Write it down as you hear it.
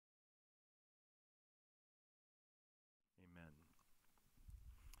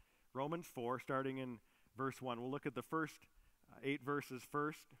Romans 4, starting in verse 1. We'll look at the first 8 verses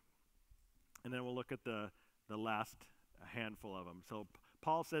first, and then we'll look at the last handful of them. So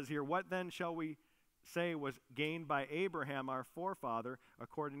Paul says here, "What then shall we say was gained by Abraham, our forefather,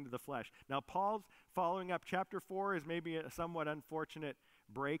 according to the flesh?" Now, Paul's following up. Chapter 4 is maybe a somewhat unfortunate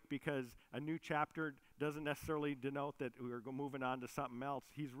break because a new chapter doesn't necessarily denote that we're moving on to something else.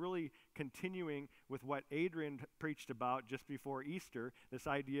 He's really continuing with what Adrian preached about just before Easter, this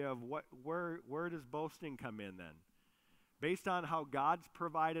idea of where does boasting come in then? Based on how God's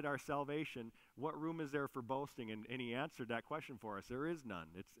provided our salvation, what room is there for boasting? And he answered that question for us. There is none.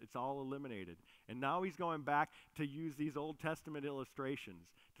 It's all eliminated. And now he's going back to use these Old Testament illustrations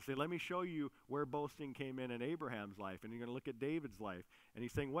to say, let me show you where boasting came in Abraham's life. And you're going to look at David's life. And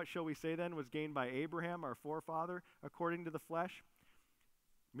he's saying, what shall we say then was gained by Abraham, our forefather, according to the flesh?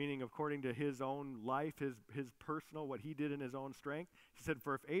 Meaning according to his own life, his personal, what he did in his own strength. He said,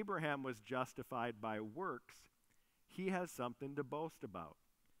 for if Abraham was justified by works, he has something to boast about,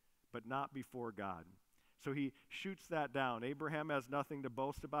 but not before God. So he shoots that down. Abraham has nothing to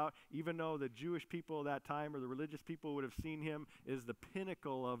boast about, even though the Jewish people of that time or the religious people would have seen him as the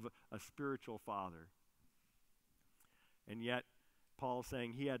pinnacle of a spiritual father. And yet, Paul's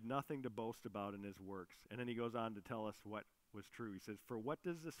saying he had nothing to boast about in his works. And then he goes on to tell us what was true. He says, for what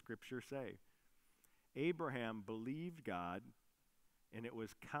does the scripture say? Abraham believed God, and it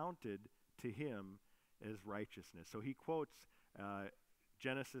was counted to him as righteousness. So he quotes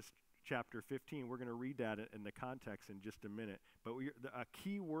Genesis chapter 15. We're going to read that in the context in just a minute. But a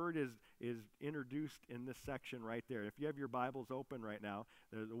key word is introduced in this section right there. If you have your Bibles open right now,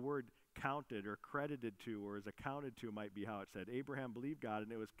 the word counted or credited to or is accounted to might be how it said. Abraham believed God,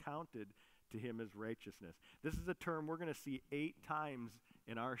 and it was counted to him as righteousness. This is a term we're going to see 8 times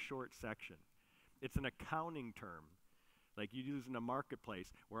in our short section. It's an accounting term. Like you use in a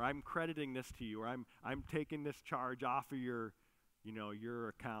marketplace, where I'm crediting this to you, or I'm taking this charge off of your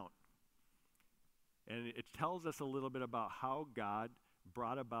account. And it tells us a little bit about how God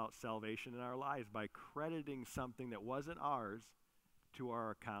brought about salvation in our lives by crediting something that wasn't ours to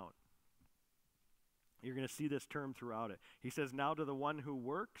our account. You're going to see this term throughout it. He says, now to the one who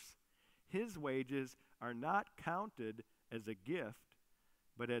works, his wages are not counted as a gift,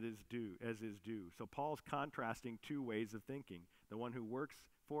 but as is due. So Paul's contrasting 2 ways of thinking. The one who works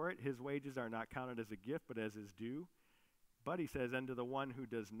for it, his wages are not counted as a gift, but as is due. But he says, and to the one who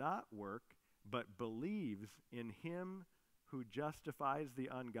does not work, but believes in him who justifies the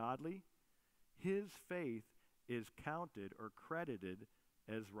ungodly, his faith is counted or credited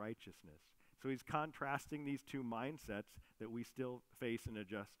as righteousness. So he's contrasting these 2 mindsets that we still face and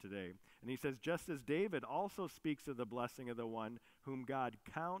adjust today. And he says, just as David also speaks of the blessing of the one whom God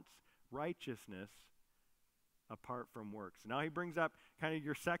counts righteousness apart from works. Now he brings up kind of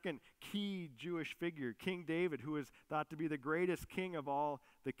your second key Jewish figure, King David, who is thought to be the greatest king of all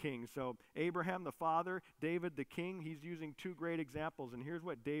the kings. So Abraham the father, David the king, he's using 2 great examples. And here's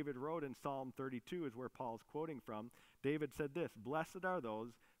what David wrote in Psalm 32 is where Paul's quoting from. David said this, blessed are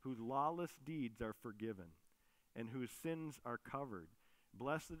those whose lawless deeds are forgiven and whose sins are covered.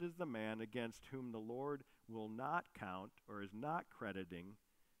 Blessed is the man against whom the Lord will not count or is not crediting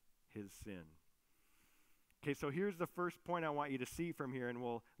his sin. Okay, so here's the first point I want you to see from here, and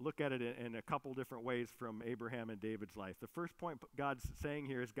we'll look at it in a couple different ways from Abraham and David's life. The first point God's saying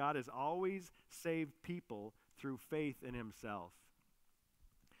here is God has always saved people through faith in himself.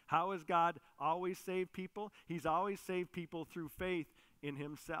 How has God always saved people? He's always saved people through faith in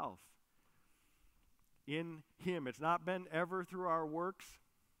himself. In him. It's not been ever through our works.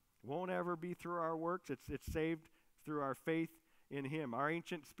 Won't ever be through our works. It's saved through our faith in him. Our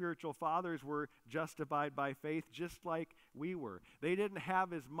ancient spiritual fathers were justified by faith just like we were. They didn't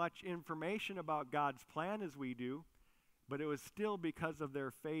have as much information about God's plan as we do, but it was still because of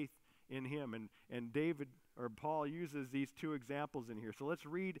their faith in him. And David or Paul uses these 2 examples in here. So let's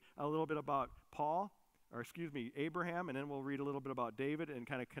read a little bit about Abraham, and then we'll read a little bit about David and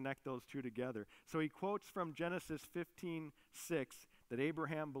kind of connect those 2 together. So he quotes from Genesis 15:6 that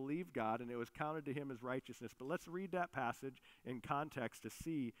Abraham believed God and it was counted to him as righteousness. But let's read that passage in context to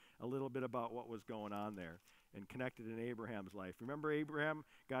see a little bit about what was going on there and connected in Abraham's life. Remember Abraham,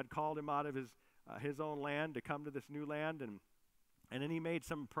 God called him out of his own land to come to this new land, and then he made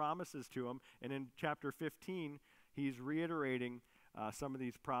some promises to him. And in chapter 15, he's reiterating some of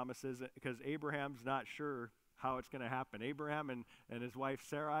these promises because Abraham's not sure how it's going to happen. Abraham and his wife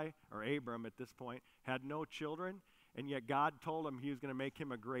Sarai, or Abram at this point, had no children, and yet God told him he was going to make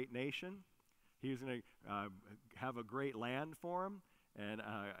him a great nation. He was going to have a great land for him, and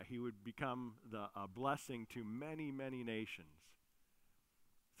he would become a blessing to many, many nations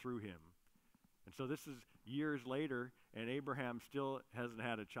through him. And so this is years later, and Abraham still hasn't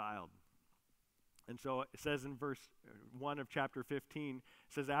had a child. And so it says in verse 1 of chapter 15,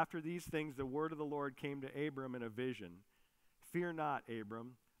 it says, after these things the word of the Lord came to Abram in a vision. Fear not,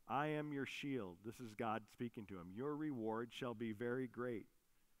 Abram, I am your shield. This is God speaking to him. Your reward shall be very great.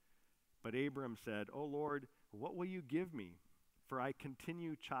 But Abram said, O Lord, what will you give me? For I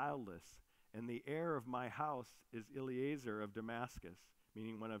continue childless, and the heir of my house is Eliezer of Damascus,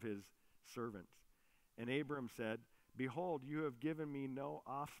 meaning one of his servants. And Abram said, behold, you have given me no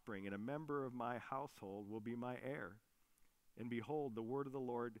offspring, and a member of my household will be my heir. And behold, the word of the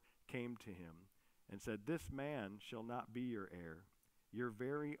Lord came to him, and said, this man shall not be your heir. Your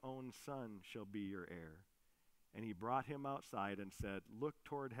very own son shall be your heir. And he brought him outside and said, look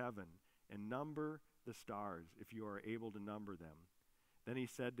toward heaven, and number the stars, if you are able to number them. Then he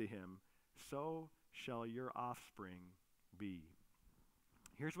said to him, so shall your offspring be.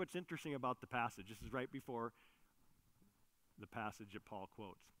 Here's what's interesting about the passage. This is right before the passage that Paul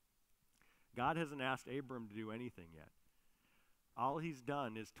quotes. God hasn't asked Abram to do anything yet. All he's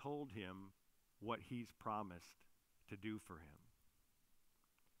done is told him what he's promised to do for him.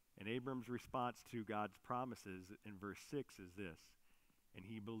 And Abram's response to God's promises in verse 6 is this: and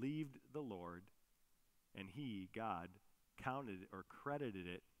he believed the Lord, and he, God, counted or credited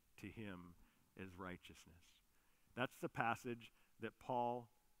it to him as righteousness. That's the passage that Paul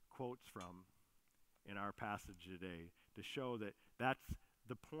quotes from in our passage today to show that that's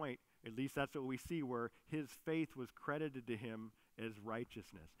the point, at least that's what we see, where his faith was credited to him as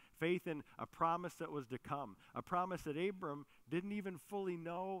righteousness. Faith in a promise that was to come, a promise that Abram didn't even fully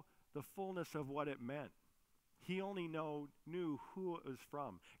know the fullness of what it meant. He only knew who it was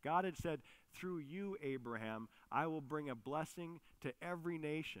from. God had said, through you, Abraham, I will bring a blessing to every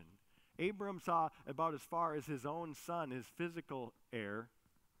nation. Abram saw about as far as his own son, his physical heir,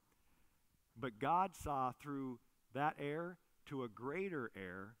 but God saw through that heir to a greater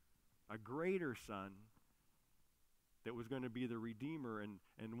heir, a greater son, that was going to be the Redeemer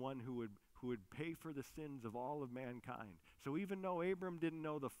and one who would pay for the sins of all of mankind. So even though Abram didn't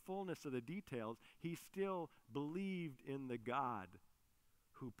know the fullness of the details, he still believed in the God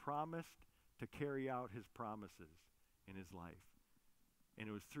who promised to carry out his promises in his life. And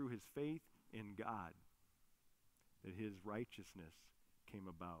it was through his faith in God that his righteousness came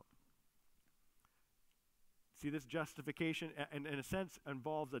about. See, this justification, in a sense,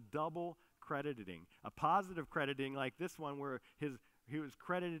 involves a double crediting. A positive crediting like this one where he was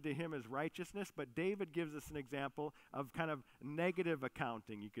credited to him as righteousness, but David gives us an example of kind of negative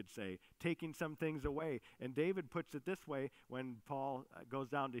accounting, you could say, taking some things away. And David puts it this way when Paul goes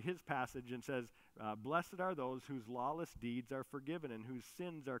down to his passage and says, blessed are those whose lawless deeds are forgiven and whose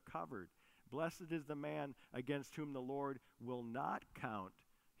sins are covered. Blessed is the man against whom the Lord will not count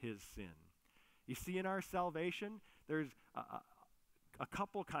his sin. You see, in our salvation, there's a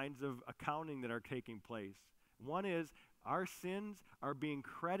couple kinds of accounting that are taking place. One is our sins are being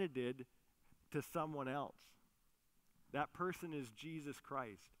credited to someone else. That person is Jesus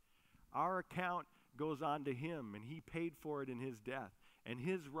Christ. Our account goes on to him, and he paid for it in his death. And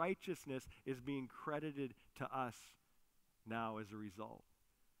his righteousness is being credited to us now as a result.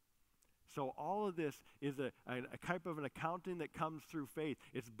 So all of this is a type of an accounting that comes through faith.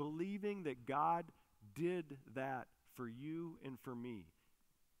 It's believing that God did that for you and for me,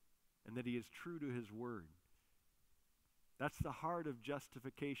 and that he is true to his word. That's the heart of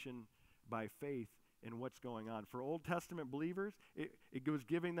justification by faith in what's going on. For Old Testament believers, it was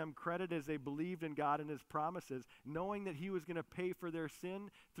giving them credit as they believed in God and his promises, knowing that he was going to pay for their sin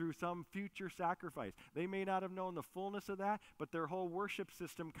through some future sacrifice. They may not have known the fullness of that, but their whole worship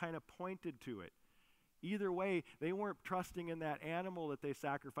system kind of pointed to it. Either way, they weren't trusting in that animal that they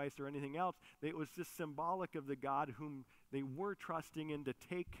sacrificed or anything else. It was just symbolic of the God whom they were trusting in to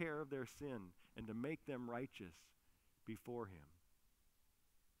take care of their sin and to make them righteous before him.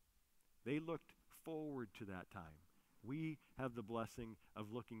 They looked forward to that time. We have the blessing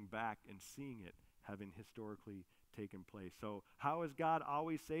of looking back and seeing it having historically taken place. So how is God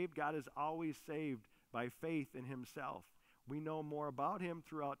always saved? God is always saved by faith in himself. We know more about him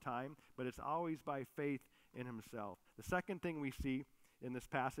throughout time, but it's always by faith in himself. The second thing we see in this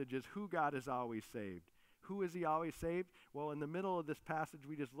passage is who God is always saved. Who is he always saved? Well, in the middle of this passage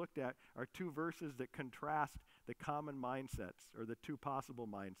we just looked at are two verses that contrast the common mindsets, or the two possible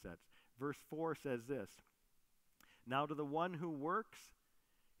mindsets. Verse 4 says this: now to the one who works,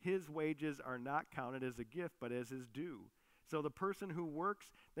 his wages are not counted as a gift, but as his due. So the person who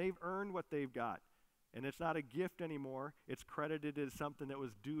works, they've earned what they've got. And it's not a gift anymore. It's credited as something that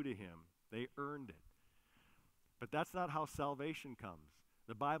was due to him. They earned it. But that's not how salvation comes.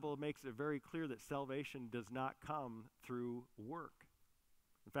 The Bible makes it very clear that salvation does not come through work.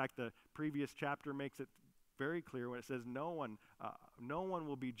 In fact, the previous chapter makes it very clear when it says no one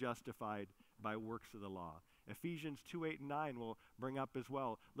will be justified by works of the law. Ephesians 2:8-9 will bring up as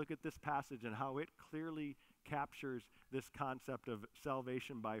well. Look at this passage and how it clearly captures this concept of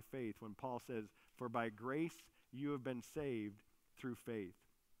salvation by faith when Paul says, "For by grace you have been saved through faith.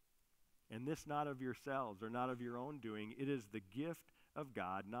 And this not of yourselves or not of your own doing. It is the gift of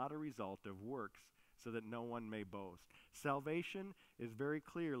God, not a result of works, so that no one may boast." Salvation is very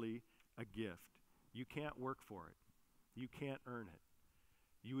clearly a gift. You can't work for it. You can't earn it.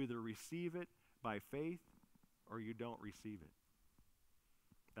 You either receive it by faith or you don't receive it.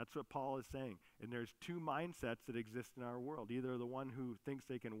 That's what Paul is saying. And there's two mindsets that exist in our world. Either the one who thinks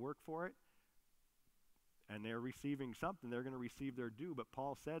they can work for it, and they're receiving something, they're going to receive their due. But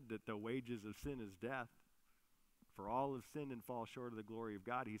Paul said that the wages of sin is death. For all have sinned and fall short of the glory of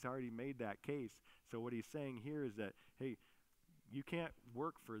God. He's already made that case. So what he's saying here is that, hey, you can't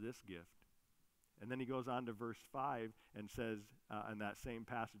work for this gift. And then he goes on to verse 5 and says, in that same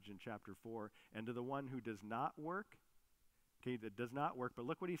passage in chapter 4, "And to the one who does not work," okay, that does not work, but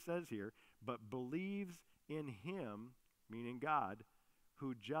look what he says here, "but believes in him," meaning God,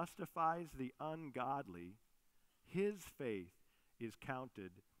 "who justifies the ungodly, his faith is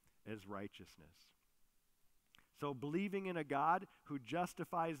counted as righteousness." So believing in a God who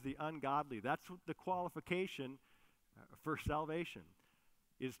justifies the ungodly, that's what the qualification for salvation,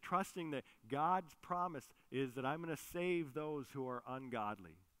 is trusting that God's promise is that I'm going to save those who are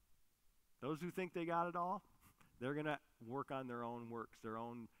ungodly. Those who think they got it all, they're going to work on their own works, their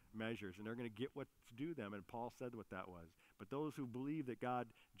own measures, and they're going to get what's due them, and Paul said what that was. But those who believe that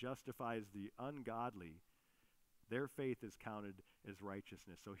God justifies the ungodly, their faith is counted as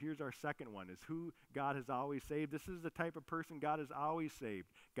righteousness. So here's our second one, is who God has always saved. This is the type of person God has always saved.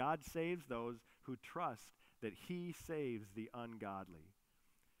 God saves those who trust that he saves the ungodly.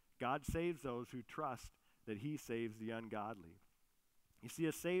 God saves those who trust that he saves the ungodly. You see,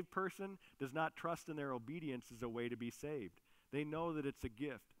 a saved person does not trust in their obedience as a way to be saved. They know that it's a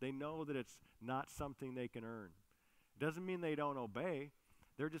gift. They know that it's not something they can earn. It doesn't mean they don't obey.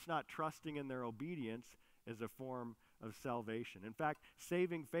 They're just not trusting in their obedience as a form of salvation. In fact,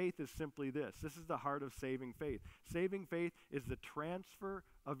 saving faith is simply this. This is the heart of saving faith. Saving faith is the transfer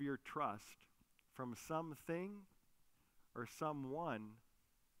of your trust from something or someone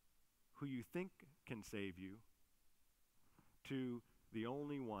who you think can save you to the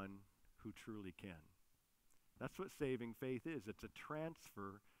only one who truly can. That's what saving faith is. It's a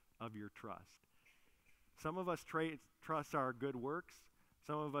transfer of your trust. Some of us trust our good works.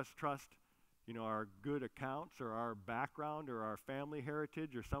 Some of us trust, our good accounts or our background or our family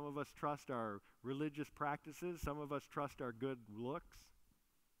heritage, or some of us trust our religious practices. Some of us trust our good looks.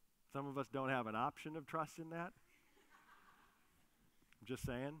 Some of us don't have an option of trust in that. I'm just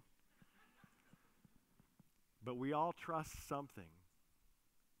saying. But we all trust something.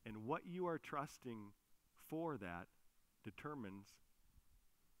 And what you are trusting for that determines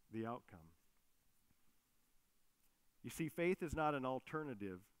the outcome. You see, faith is not an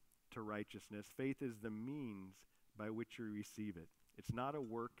alternative to righteousness. Faith is the means by which you receive it. It's not a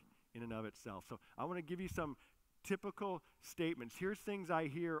work in and of itself. So I want to give you some typical statements. Here's things I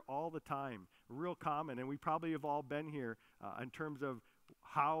hear all the time, real common, and we probably have all been here in terms of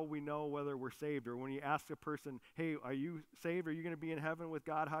how we know whether we're saved. Or when you ask a person, hey, are you saved? Are you going to be in heaven with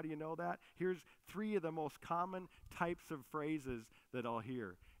God? How do you know that? Here's 3 of the most common types of phrases that I'll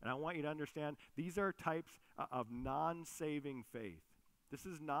hear. And I want you to understand, these are types of non-saving faith. This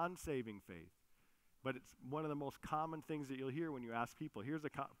is non-saving faith. But it's one of the most common things that you'll hear when you ask people. Here's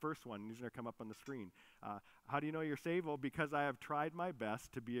the first one. These are going to come up on the screen. How do you know you're saved? Well, because I have tried my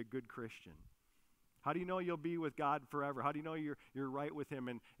best to be a good Christian. How do you know you'll be with God forever? How do you know you're right with him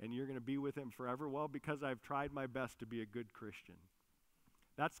and you're going to be with him forever? Well, because I've tried my best to be a good Christian.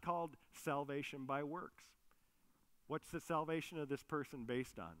 That's called salvation by works. What's the salvation of this person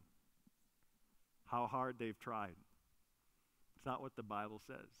based on? How hard they've tried. It's not what the Bible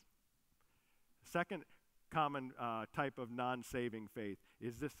says. Second common type of non-saving faith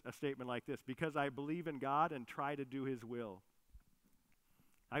is a statement like this: because I believe in God and try to do his will.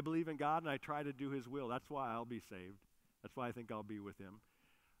 I believe in God and I try to do his will. That's why I'll be saved. That's why I think I'll be with him.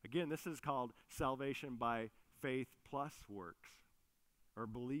 Again, this is called salvation by faith plus works, or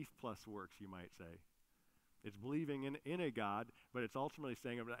belief plus works, you might say. It's believing in a God, but it's ultimately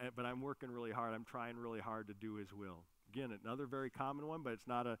saying, but I'm working really hard. I'm trying really hard to do his will. Again, another very common one, but it's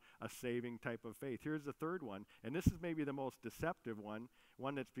not a saving type of faith. Here's the third one, and this is maybe the most deceptive one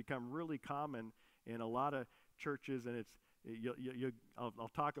that's become really common in a lot of churches, and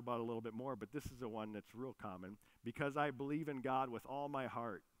I'll talk about it a little bit more, but this is the one that's real common. Because I believe in God with all my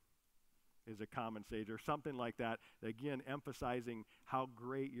heart is a common stage, or something like that. Again, emphasizing how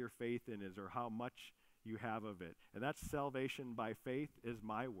great your faith in is, or how much you have of it. And that's salvation by faith is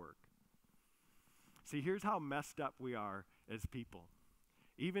my work. See, here's how messed up we are as people.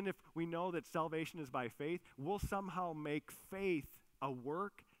 Even if we know that salvation is by faith, we'll somehow make faith a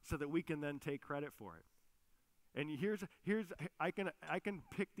work so that we can then take credit for it. And I can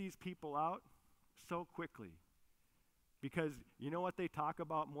pick these people out so quickly. Because you know what they talk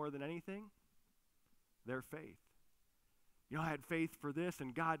about more than anything? Their faith. I had faith for this,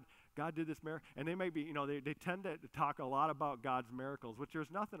 and God did this miracle. And they may be, they tend to talk a lot about God's miracles, which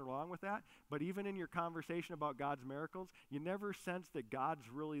there's nothing wrong with that. But even in your conversation about God's miracles, you never sense that God's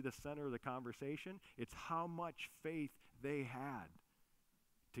really the center of the conversation. It's how much faith they had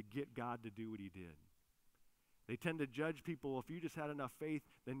to get God to do what he did. They tend to judge people. If you just had enough faith,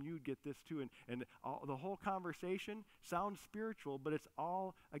 then you'd get this too. And the whole conversation sounds spiritual, but it's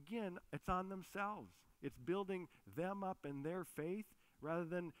all, again, it's on themselves. It's building them up in their faith, rather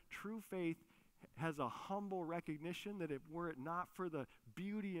than true faith has a humble recognition that were it not for the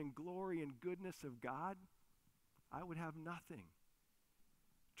beauty and glory and goodness of God, I would have nothing.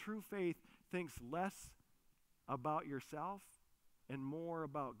 True faith thinks less about yourself and more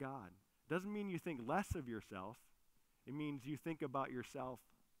about God. Doesn't mean you think less of yourself. It means you think about yourself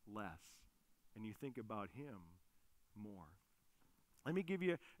less, and you think about him more. Let me give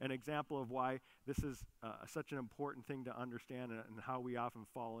you an example of why this is such an important thing to understand, and how we often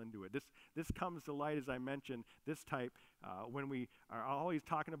fall into it. This comes to light, as I mentioned, this type, when we are always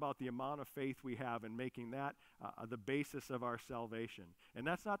talking about the amount of faith we have and making that the basis of our salvation. And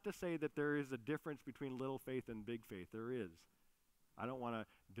that's not to say that there is a difference between little faith and big faith. There is. I don't want to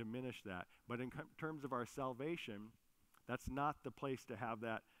diminish that. But in terms of our salvation, that's not the place to have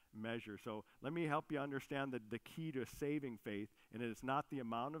that measure. So let me help you understand the key to saving faith, and it's not the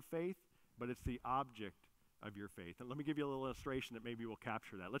amount of faith, but it's the object of your faith. And let me give you a little illustration that maybe will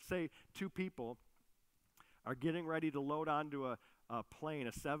capture that. Let's say two people are getting ready to load onto a plane,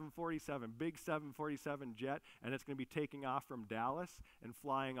 a 747, big 747 jet, and it's going to be taking off from Dallas and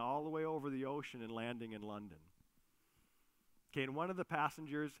flying all the way over the ocean and landing in London. Okay, and one of the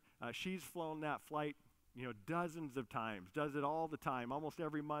passengers, she's flown that flight, dozens of times, does it all the time. Almost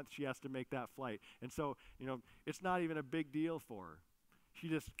every month she has to make that flight. And so, it's not even a big deal for her. She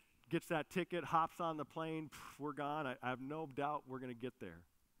just gets that ticket, hops on the plane, we're gone. I have no doubt we're going to get there.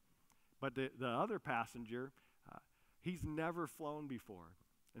 But the other passenger, he's never flown before.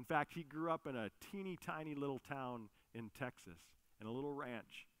 In fact, he grew up in a teeny tiny little town in Texas, in a little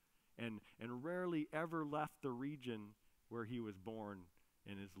ranch, and rarely ever left the region where he was born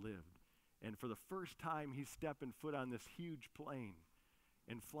and has lived. And for the first time, he's stepping foot on this huge plane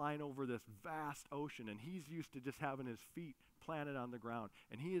and flying over this vast ocean. And he's used to just having his feet planted on the ground.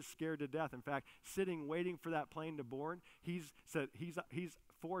 And he is scared to death. In fact, sitting, waiting for that plane to board, he's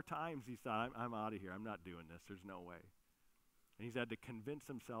 4 times he thought, I'm out of here. I'm not doing this. There's no way. And he's had to convince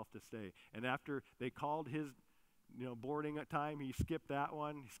himself to stay. And after they called his boarding time, he skipped that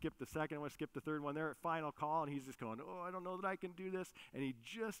one, he skipped the second one, skipped the third one. They're at final call, and he's just going, I don't know that I can do this. And he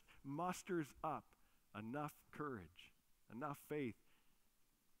just musters up enough courage, enough faith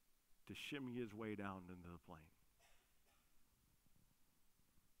to shimmy his way down into the plane.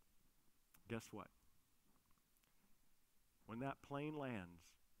 Guess what? When that plane lands,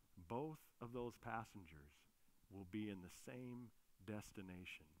 both of those passengers will be in the same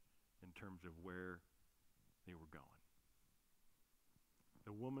destination in terms of where they were going.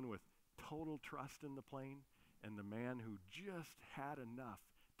 The woman with total trust in the plane, and the man who just had enough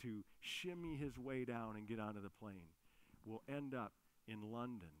to shimmy his way down and get onto the plane will end up in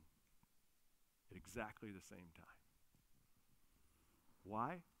London at exactly the same time.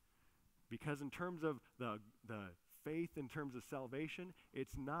 Why? Because in terms of the faith, in terms of salvation,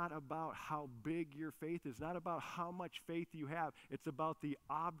 it's not about how big your faith is, not about how much faith you have. It's about the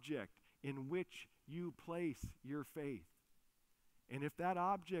object in which you place your faith. And if that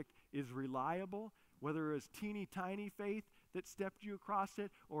object is reliable, whether it's teeny tiny faith that stepped you across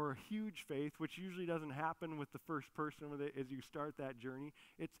it, or a huge faith, which usually doesn't happen with the first person as you start that journey,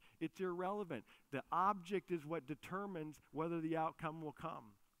 it's irrelevant. The object is what determines whether the outcome will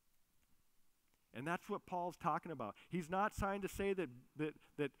come. And that's what Paul's talking about. He's not trying to say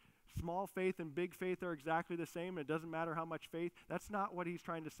that small faith and big faith are exactly the same, and it doesn't matter how much faith. That's not what he's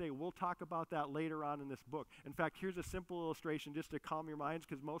trying to say. We'll talk about that later on in this book. In fact, here's a simple illustration just to calm your minds,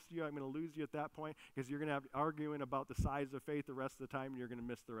 because most of you, I'm going to lose you at that point, because you're going to have arguing about the size of faith the rest of the time, and you're going to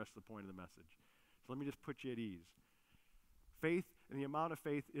miss the rest of the point of the message. So let me just put you at ease. Faith and the amount of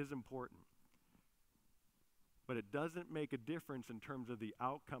faith is important. But it doesn't make a difference in terms of the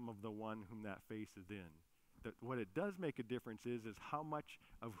outcome of the one whom that faith is in. What it does make a difference is how much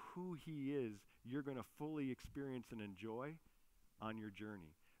of who he is you're going to fully experience and enjoy on your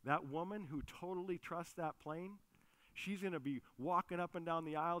journey. That woman who totally trusts that plane, she's going to be walking up and down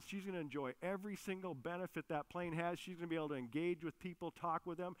the aisles. She's going to enjoy every single benefit that plane has. She's going to be able to engage with people, talk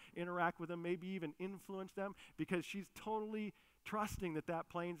with them, interact with them, maybe even influence them, because she's totally trusting that that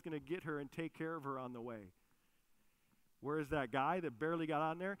plane's going to get her and take care of her on the way. Whereas that guy that barely got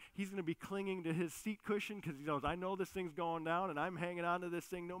on there, he's going to be clinging to his seat cushion because he knows, I know this thing's going down and I'm hanging on to this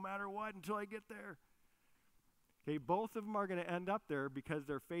thing no matter what until I get there. Okay, both of them are going to end up there because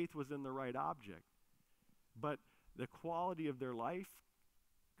their faith was in the right object. But the quality of their life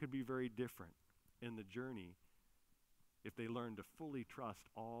could be very different in the journey if they learn to fully trust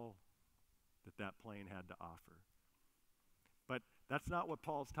all that that plane had to offer. But that's not what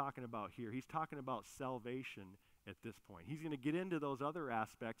Paul's talking about here. He's talking about salvation at this point. He's going to get into those other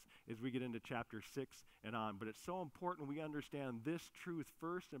aspects as we get into chapter 6 and on. But it's so important we understand this truth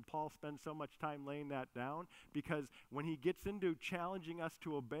first, and Paul spends so much time laying that down, because when he gets into challenging us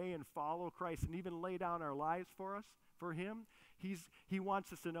to obey and follow Christ and even lay down our lives for him, he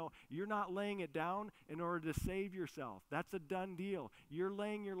wants us to know you're not laying it down in order to save yourself. That's a done deal. You're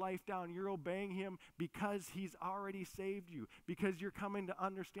laying your life down. You're obeying him because he's already saved you, because you're coming to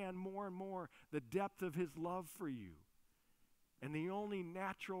understand more and more the depth of his love for you. And the only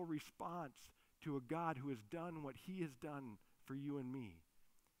natural response to a God who has done what he has done for you and me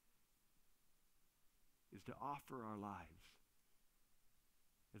is to offer our lives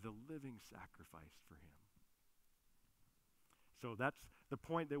as a living sacrifice for him. So that's the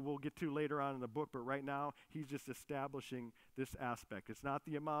point that we'll get to later on in the book, but right now he's just establishing this aspect. It's not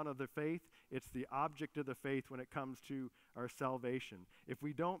the amount of the faith, it's the object of the faith when it comes to our salvation. If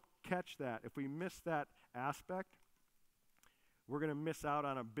we don't catch that, if we miss that aspect, we're going to miss out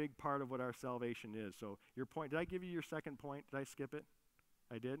on a big part of what our salvation is. So your point, did I give you your second point? Did I skip it?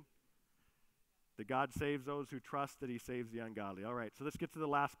 I did? That God saves those who trust that he saves the ungodly. All right, so let's get to the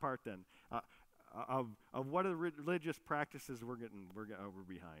last part then. Of what are the religious practices we're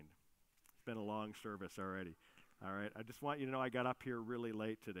behind. It's been a long service already. All right, I just want you to know I got up here really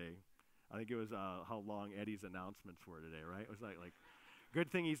late today. I think it was how long Eddie's announcements were today, right? It was like good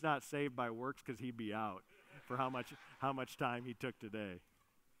thing he's not saved by works, because he'd be out for how much time he took today.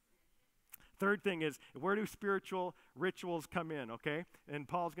 Third thing is, where do spiritual rituals come in, okay? And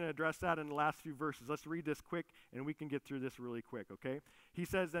Paul's going to address that in the last few verses. Let's read this quick, and we can get through this really quick, okay? He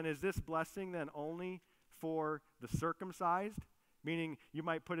says, then, is this blessing then only for the circumcised? Meaning, you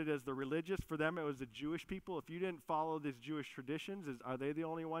might put it as the religious. For them, it was the Jewish people. If you didn't follow these Jewish traditions, are they the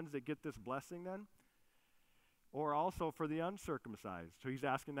only ones that get this blessing then? Or also for the uncircumcised? So he's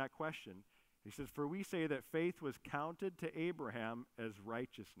asking that question. He says, for we say that faith was counted to Abraham as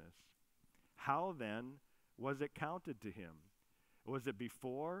righteousness. How then was it counted to him? Was it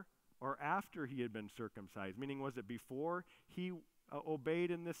before or after he had been circumcised? Meaning, was it before he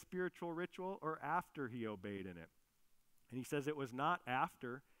obeyed in this spiritual ritual, or after he obeyed in it? And he says it was not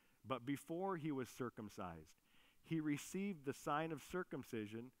after, but before he was circumcised. He received the sign of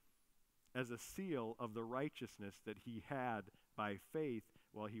circumcision as a seal of the righteousness that he had by faith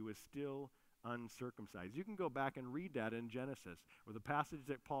while he was still uncircumcised. You can go back and read that in Genesis, where the passage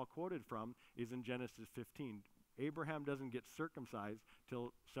that Paul quoted from is in Genesis 15. Abraham doesn't get circumcised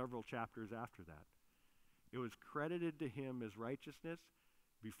till several chapters after that. It was credited to him as righteousness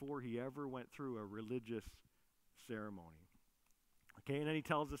before he ever went through a religious ceremony. Okay, and then he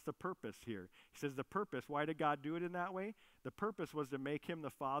tells us the purpose here. He says the purpose, why did God do it in that way? The purpose was to make him the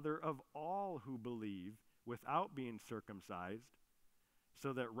father of all who believe without being circumcised,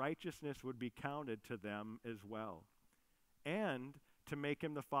 so that righteousness would be counted to them as well. And to make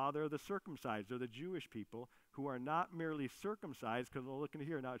him the father of the circumcised, or the Jewish people, who are not merely circumcised, because we'll look into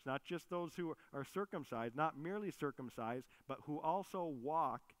here now, it's not just those who are circumcised, not merely circumcised, but who also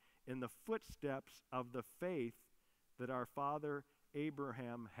walk in the footsteps of the faith that our father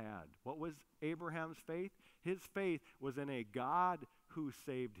Abraham had. What was Abraham's faith? His faith was in a God who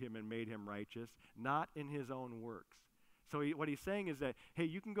saved him and made him righteous, not in his own works. So what he's saying is that, hey,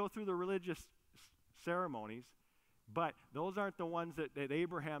 you can go through the religious ceremonies, but those aren't the ones that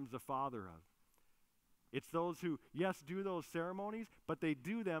Abraham's the father of. It's those who, yes, do those ceremonies, but they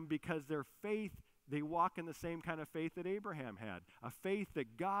do them because their faith, they walk in the same kind of faith that Abraham had. A faith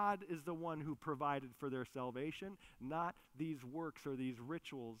that God is the one who provided for their salvation, not these works or these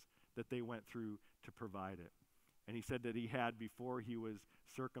rituals that they went through to provide it. And he said that he had before he was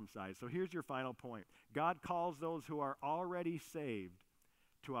circumcised. So here's your final point. God calls those who are already saved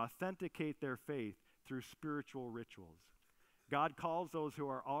to authenticate their faith through spiritual rituals. God calls those who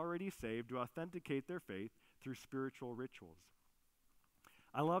are already saved to authenticate their faith through spiritual rituals.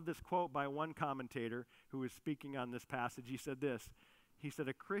 I love this quote by one commentator who was speaking on this passage. He said this. He said,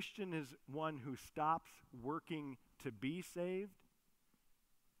 "A Christian is one who stops working to be saved,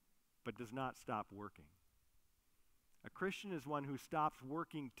 but does not stop working." A Christian is one who stops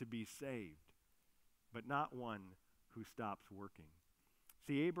working to be saved, but not one who stops working.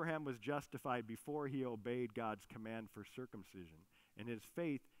 See, Abraham was justified before he obeyed God's command for circumcision. And his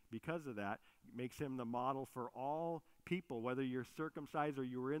faith, because of that, makes him the model for all people, whether you're circumcised or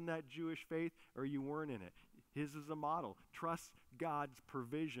you were in that Jewish faith or you weren't in it. His is a model. Trust God's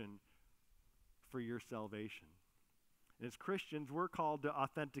provision for your salvation. And as Christians, we're called to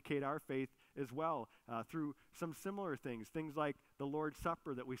authenticate our faith as well through some similar things. Things like the Lord's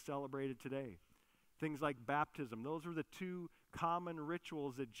Supper that we celebrated today. Things like baptism. Those are the two common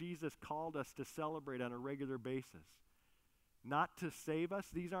rituals that Jesus called us to celebrate on a regular basis. Not to save us.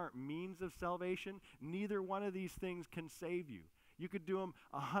 These aren't means of salvation. Neither one of these things can save you. You could do them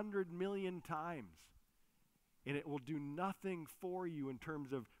 100 million times, and it will do nothing for you in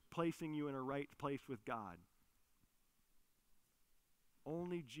terms of placing you in a right place with God.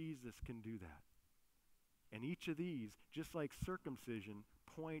 Only Jesus can do that. And each of these, just like circumcision,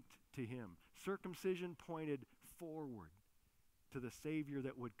 point to him. Circumcision pointed forward to the Savior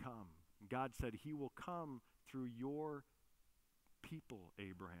that would come. God said, he will come through your people,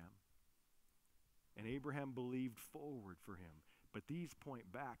 Abraham. And Abraham believed forward for him. But these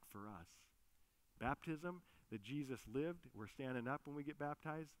point back for us. Baptism, that Jesus lived, we're standing up when we get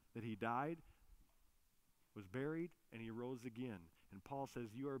baptized, that he died, was buried, and he rose again. And Paul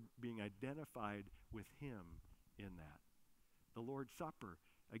says you are being identified with him in that. The Lord's Supper,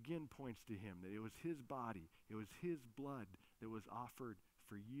 again, points to him, that it was his body, it was his blood that was offered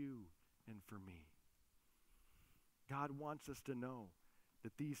for you and for me. God wants us to know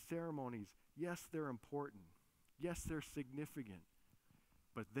that these ceremonies, yes, they're important. Yes, they're significant.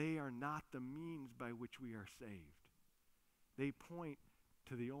 But they are not the means by which we are saved. They point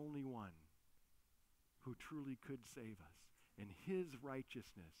to the only one who truly could save us. And his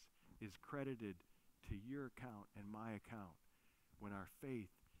righteousness is credited to your account and my account when our faith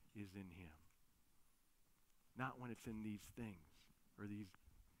is in him. Not when it's in these things or these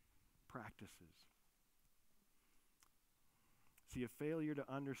practices. See, a failure to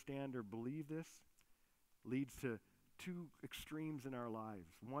understand or believe this leads to two extremes in our lives.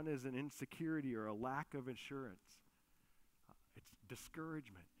 One is an insecurity or a lack of assurance. It's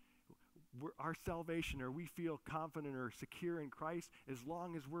discouragement. Our salvation, or we feel confident or secure in Christ as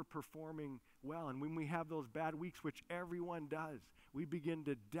long as we're performing well. And when we have those bad weeks, which everyone does, we begin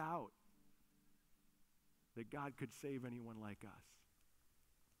to doubt that God could save anyone like us.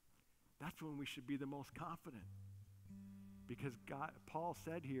 That's when we should be the most confident. Because God, Paul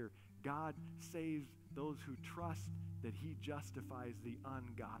said here, God saves those who trust that he justifies the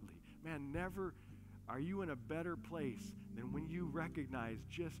ungodly. Man, never are you in a better place than when you recognize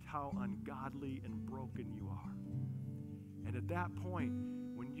just how ungodly and broken you are. And at that point,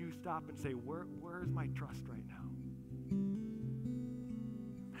 when you stop and say, where is my trust right now?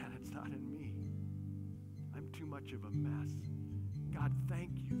 Man, it's not in me. I'm too much of a mess. God,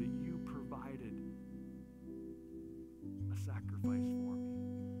 thank you that you provided a sacrifice for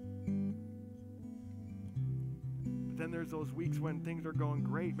me. But then there's those weeks when things are going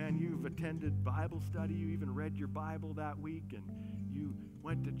great. Man, you've attended Bible study. You even read your Bible that week, and you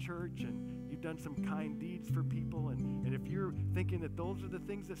went to church, and you've done some kind deeds for people. And if you're thinking that those are the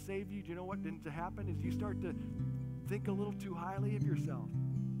things that save you, do you know what tends to happen is you start to think a little too highly of yourself.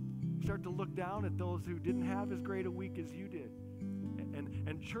 You start to look down at those who didn't have as great a week as you did.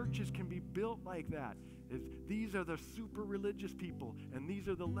 And churches can be built like that. These are the super religious people, and these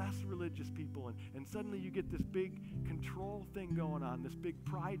are the less religious people. And suddenly you get this big control thing going on, this big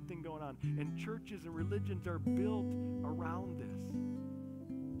pride thing going on. And churches and religions are built around this.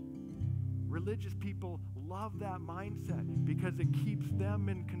 Religious people love that mindset because it keeps them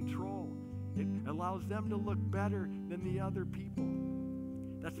in control. It allows them to look better than the other people.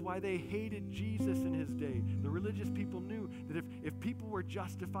 That's why they hated Jesus in his day. The religious people knew that if people were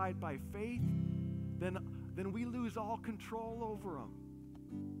justified by faith, then we lose all control over them.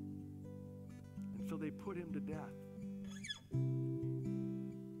 And so they put him to death.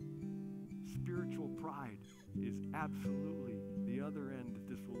 Spiritual pride is absolutely the other end that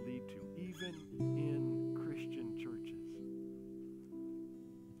this will lead to, even in Christian churches.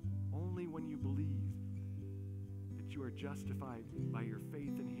 Only when you believe you are justified by your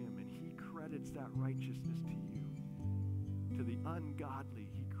faith in him, and he credits that righteousness to you. To the ungodly,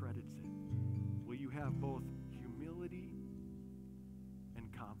 he credits it. Will you have both humility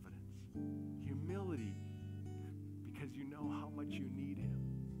and confidence? Humility, because you know how much you need him.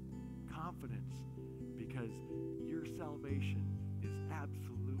 Confidence, because your salvation is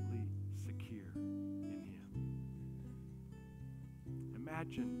absolutely secure in him.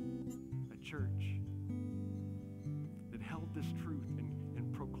 Imagine a church that held this truth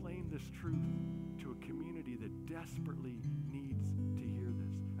and proclaimed this truth to a community that desperately needs to hear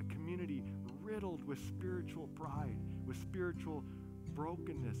this. A community riddled with spiritual pride, with spiritual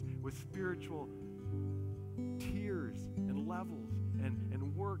brokenness, with spiritual tiers and levels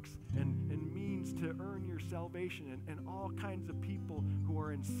and works and means to earn your salvation, and all kinds of people who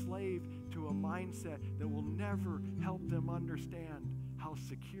are enslaved to a mindset that will never help them understand how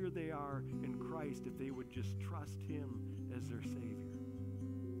secure they are in Christ if they would just trust him as their Savior.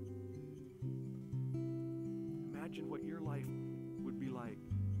 Imagine what your life would be like,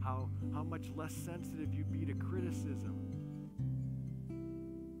 how much less sensitive you'd be to criticism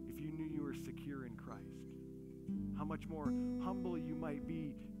if you knew you were secure in Christ. How much more humble you might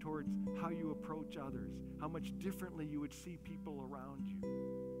be towards how you approach others, how much differently you would see people around you,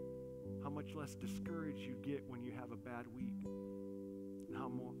 how much less discouraged you get when you have a bad week, and how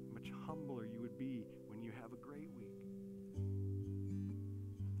much humbler you would be when you have a great week.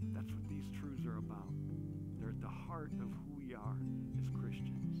 That's what these truths are about. They're at the heart of who we are as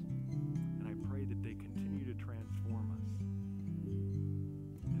Christians. And I pray that they continue to transform us